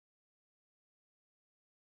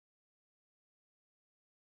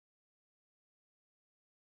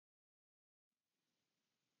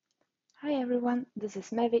Hi everyone, this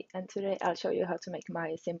is Mevi, and today I'll show you how to make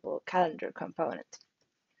my simple calendar component.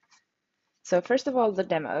 So first of all, the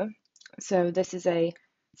demo. So this is a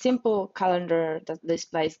simple calendar that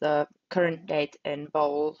displays the current date in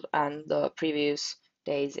bold and the previous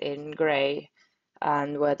days in gray,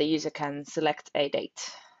 and where the user can select a date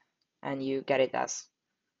and you get it as,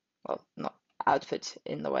 well, not output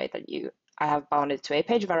in the way that I have bound it to a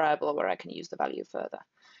page variable where I can use the value further.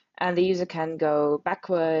 And the user can go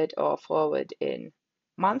backward or forward in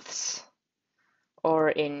months or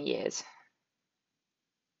in years.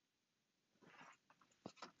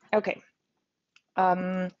 Okay.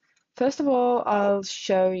 First of all, I'll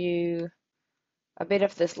show you a bit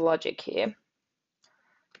of this logic here.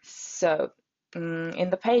 So in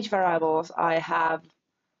the page variables, I have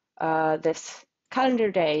this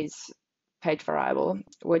calendar days page variable,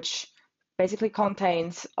 which basically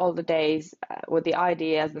contains all the days with the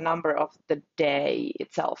ID as the number of the day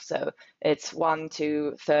itself. So it's 1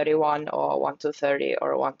 to 31 or 1 to 30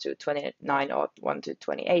 or 1 to 29 or 1 to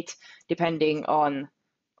 28, depending on,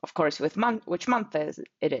 of course, which month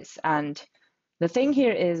it is. And the thing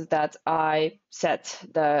here is that I set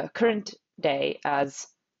the current day as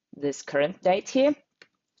this current date here,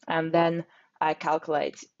 and then I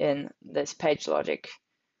calculate in this page logic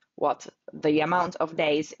what the amount of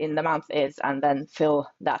days in the month is, and then fill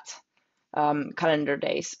that calendar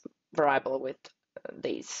days variable with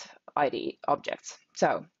these ID objects.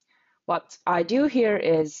 So what I do here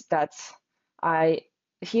is that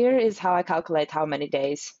here is how I calculate how many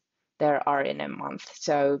days there are in a month.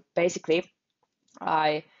 So basically,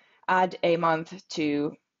 I add a month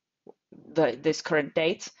to this current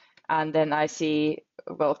date, and then I see,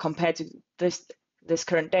 well, compared to this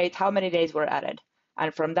current date, how many days were added.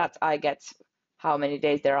 And from that, I get how many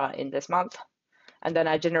days there are in this month. And then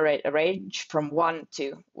I generate a range from 1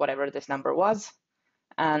 to whatever this number was.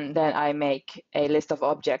 And then I make a list of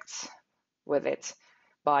objects with it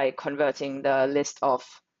by converting the list of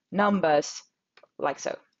numbers, like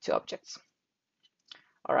so, to objects.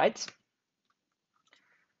 All right.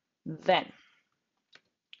 Then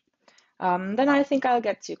I think I'll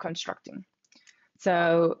get to constructing.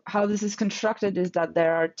 So how this is constructed is that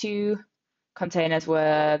there are two containers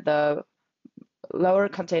where the lower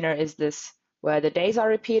container is this where the days are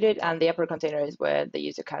repeated, and the upper container is where the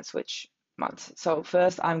user can switch months. So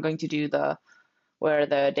first I'm going to do where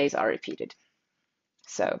the days are repeated.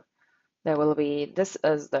 So there will be, this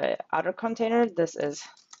is the outer container, this is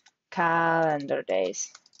calendar days.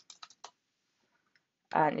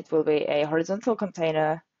 And it will be a horizontal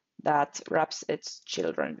container that wraps its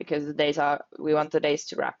children, because the days we want the days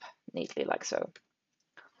to wrap neatly like so.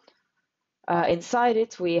 Inside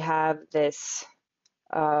it, we have this,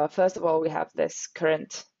 first of all, we have this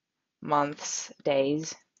current month's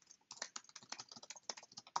days,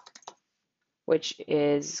 which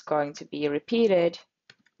is going to be repeated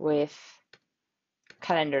with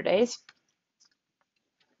calendar days.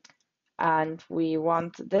 And we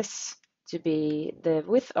want this to be, the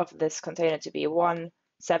width of this container to be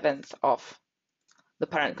 1/7 of the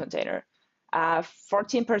parent container.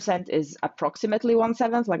 14% is approximately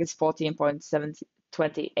 1/7, like it's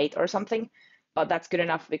 14.728 or something, but that's good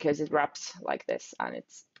enough because it wraps like this and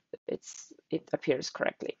it appears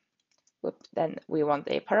correctly. Then we want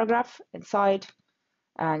a paragraph inside,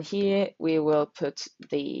 and here we will put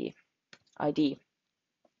the ID.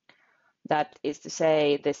 That is to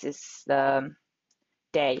say, this is the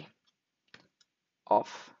day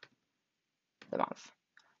of the month.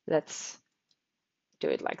 Let's do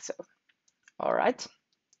it like so. All right.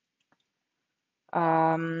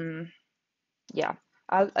 Yeah,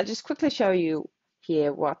 I'll just quickly show you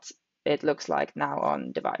here what it looks like now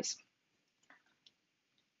on device,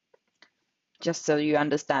 just so you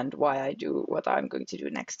understand why I do what I'm going to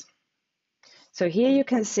do next. So here you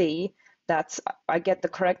can see that I get the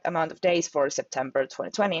correct amount of days for September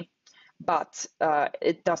 2020, but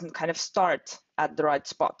it doesn't kind of start at the right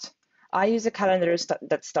spot. I use a calendar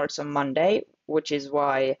that starts on Monday, which is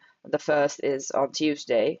why the first is on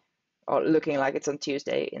Tuesday, or looking like it's on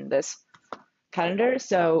Tuesday in this calendar.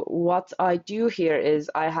 So what I do here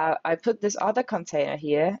is I put this other container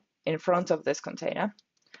here in front of this container,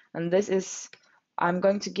 and this is, I'm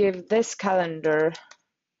going to give this calendar,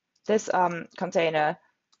 this container,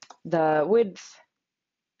 the width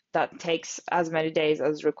that takes as many days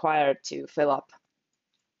as required to fill up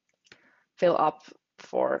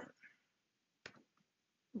for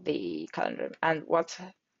the calendar. And what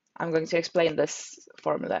I'm going to explain this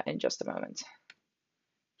formula in just a moment.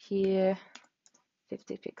 Here,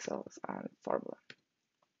 50 pixels and formula.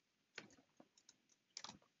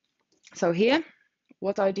 So here,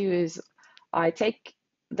 what I do is I take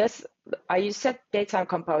I use set datetime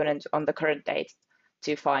component on the current date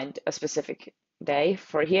to find a specific day.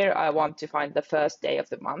 For here, I want to find the first day of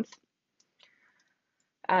the month.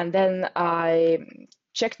 And then I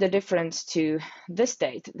check the difference to this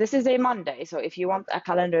date. This is a Monday, so if you want a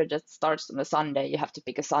calendar that starts on a Sunday, you have to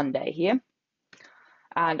pick a Sunday here.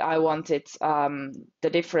 And I wanted the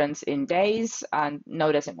difference in days and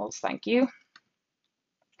no decimals, thank you.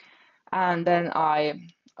 And then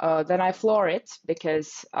I floor it,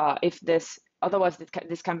 because if this, otherwise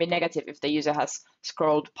this can be negative if the user has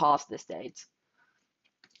scrolled past this date.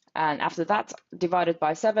 And after that, divided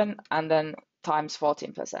by 7, and then times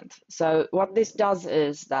 14%. So what this does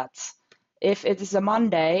is that if it is a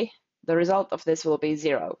Monday, the result of this will be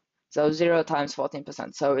 0. So 0 times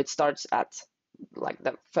 14%. So it starts at like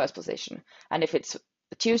the first position. And if it's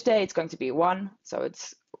a Tuesday, it's going to be 1. So it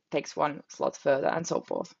takes 1 slot further, and so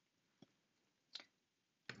forth.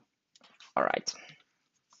 All right.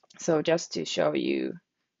 So just to show you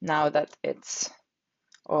now that it's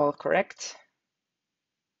all correct.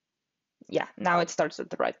 Yeah, now it starts at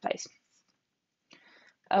the right place.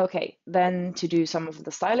 Okay, then to do some of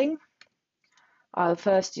the styling, I'll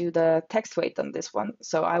first do the text weight on this one.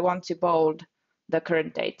 So I want to bold the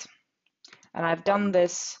current date. And I've done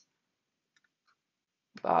this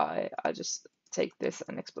by, I'll just take this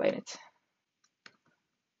and explain it.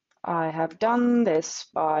 I have done this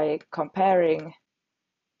by comparing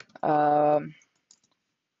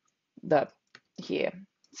here.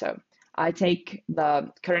 So I take the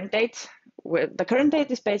current date. The current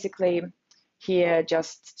date is basically here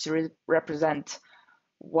just to represent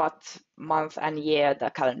what month and year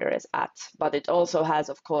the calendar is at, but it also has,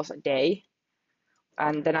 of course, a day.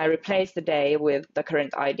 And then I replace the day with the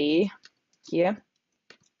current ID here.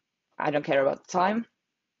 I don't care about the time.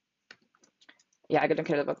 Yeah, I don't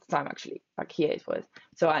care about the time, actually. Like here it was.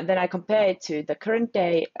 So then I compare it to the current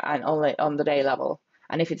day and only on the day level.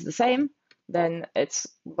 And if it's the same, then it's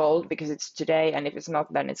bold because it's today. And if it's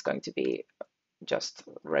not, then it's going to be just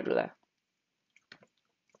regular.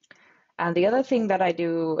 And the other thing that I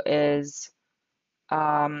do is,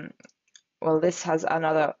 well, this has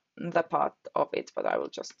another part of it, but I will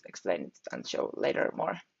just explain it and show later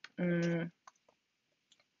more.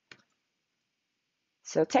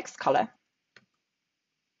 So text color.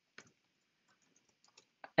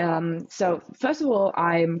 So first of all,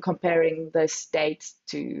 I'm comparing this date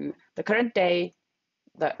to the current day,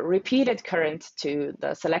 the repeated current to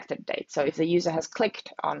the selected date. So if the user has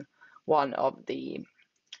clicked on one of the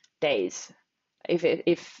days, if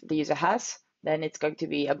the user has, then it's going to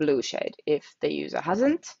be a blue shade. If the user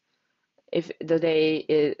hasn't, if the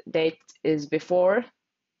date is before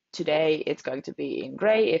today, it's going to be in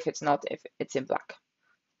gray. If it's not, if it's in black.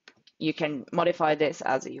 You can modify this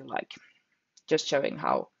as you like, just showing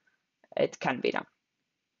how it can be done.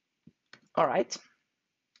 All right.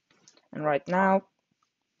 And right now,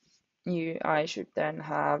 I should then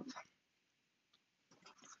have,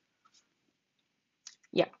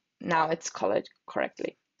 yeah, now it's colored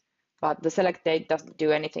correctly. But the select date doesn't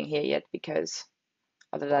do anything here yet, because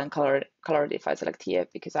other than colored if I select here,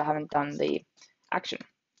 because I haven't done the action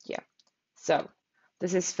here. So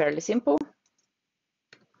this is fairly simple.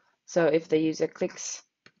 So if the user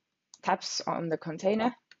taps on the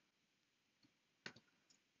container,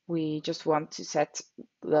 we just want to set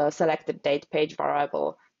the selected date page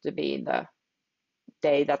variable to be in the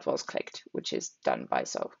day that was clicked, which is done by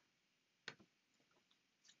so.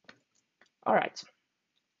 All right.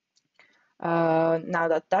 Now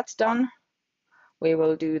that that's done, we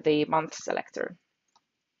will do the month selector.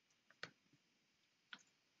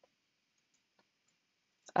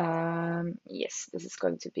 Yes, this is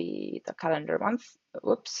going to be the calendar month.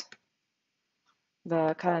 Whoops.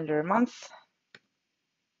 The calendar month.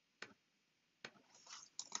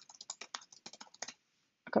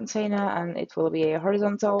 Container, and it will be a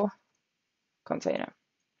horizontal container.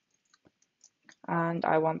 And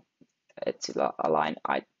I want it to align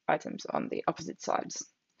items on the opposite sides.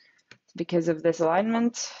 Because of this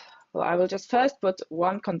alignment, well, I will just first put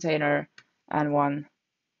one container and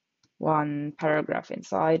one paragraph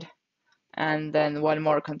inside, and then one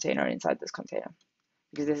more container inside this container,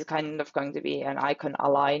 because this is kind of going to be an icon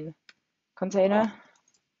align container.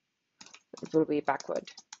 It will be backward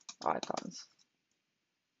icons.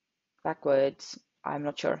 Backwards, I'm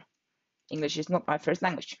not sure. English is not my first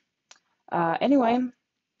language. Anyway,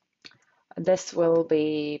 this will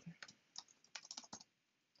be,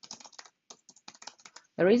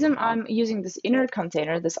 the reason I'm using this inner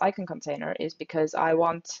container, this icon container, is because I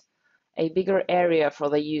want a bigger area for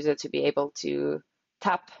the user to be able to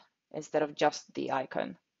tap instead of just the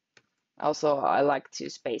icon. Also, I like to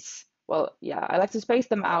space well, yeah, I like to space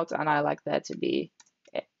them out, and I like there to be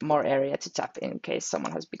more area to tap in case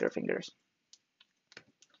someone has bigger fingers.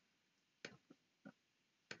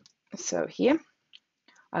 So here,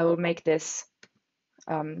 I will make this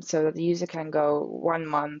so that the user can go 1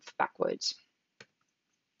 month backwards.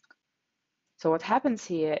 So what happens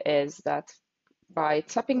here is that by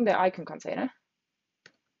tapping the icon container,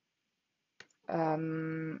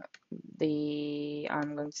 I'm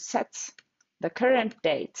going to set the current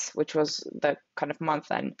date, which was the kind of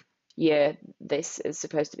month and year this is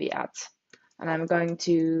supposed to be at. And I'm going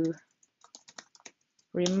to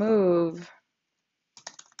remove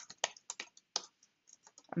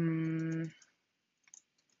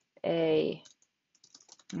a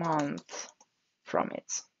month from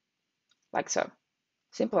it, like so.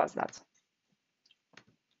 Simple as that.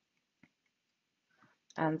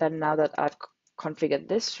 And then now that I've configured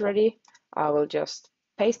this ready, I will just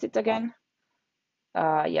paste it again.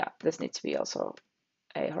 Yeah, this needs to be also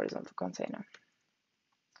a horizontal container.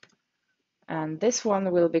 And this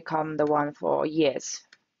one will become the one for years,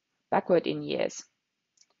 backward in years.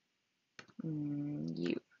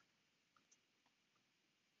 You.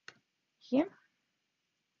 Here.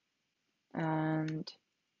 And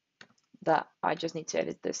that I just need to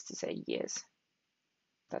edit this to say years.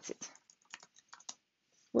 That's it.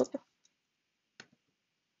 Whoop.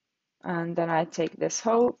 And then I take this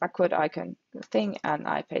whole backward icon thing and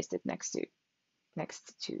I paste it next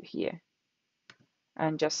to here,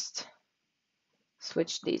 and just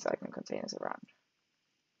switch these icon containers around.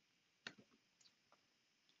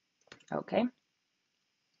 Okay.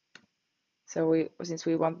 So since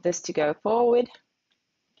we want this to go forward,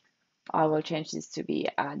 I will change this to be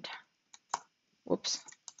add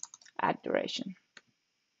duration.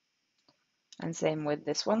 And same with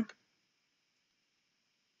this one.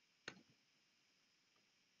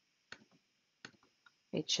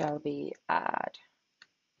 It shall be add.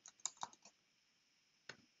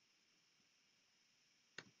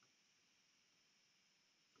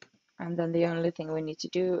 And then the only thing we need to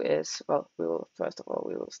do is, well, first of all,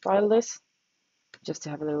 we will style this just to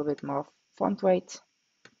have a little bit more font weight,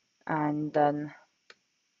 and then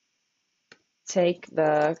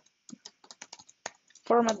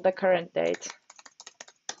format the current date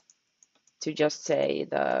to just say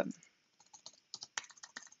the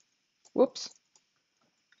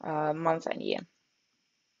month and year,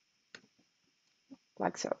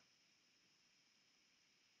 like so.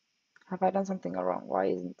 Have I done something wrong? Why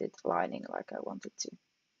isn't it aligning like I wanted to?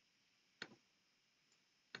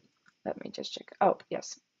 Let me just check. Oh,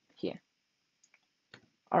 yes, here.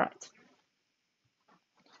 All right.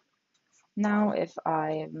 Now, if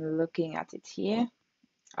I'm looking at it here,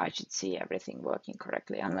 I should see everything working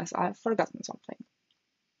correctly, unless I've forgotten something.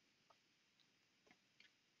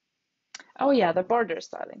 Oh yeah, the border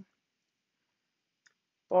styling.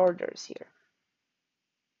 Borders here.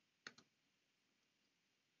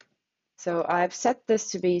 So I've set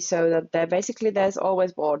this to be so that there's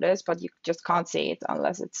always borders, but you just can't see it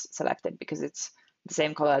unless it's selected because it's the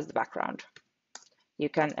same color as the background. You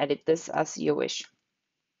can edit this as you wish.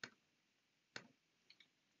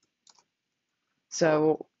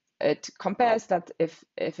 So it compares that if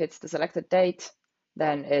it's the selected date,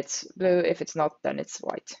 then it's blue. If it's not, then it's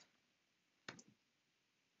white.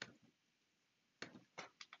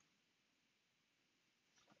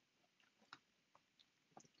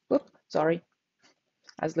 Whoop, sorry.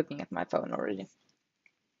 I was looking at my phone already.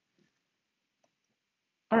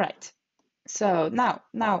 All right. So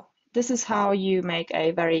now this is how you make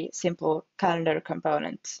a very simple calendar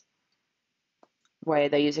component where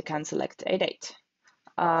the user can select a date.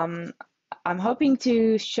 I'm hoping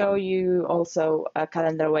to show you also a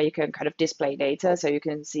calendar where you can kind of display data, so you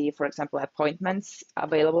can see, for example, appointments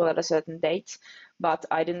available at a certain date, but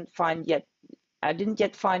I didn't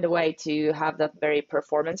yet find a way to have that very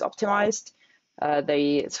performance optimized.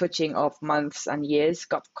 The switching of months and years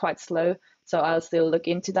got quite slow, so I'll still look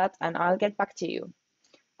into that and I'll get back to you.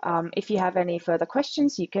 If you have any further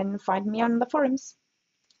questions, you can find me on the forums.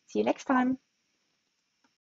 See you next time.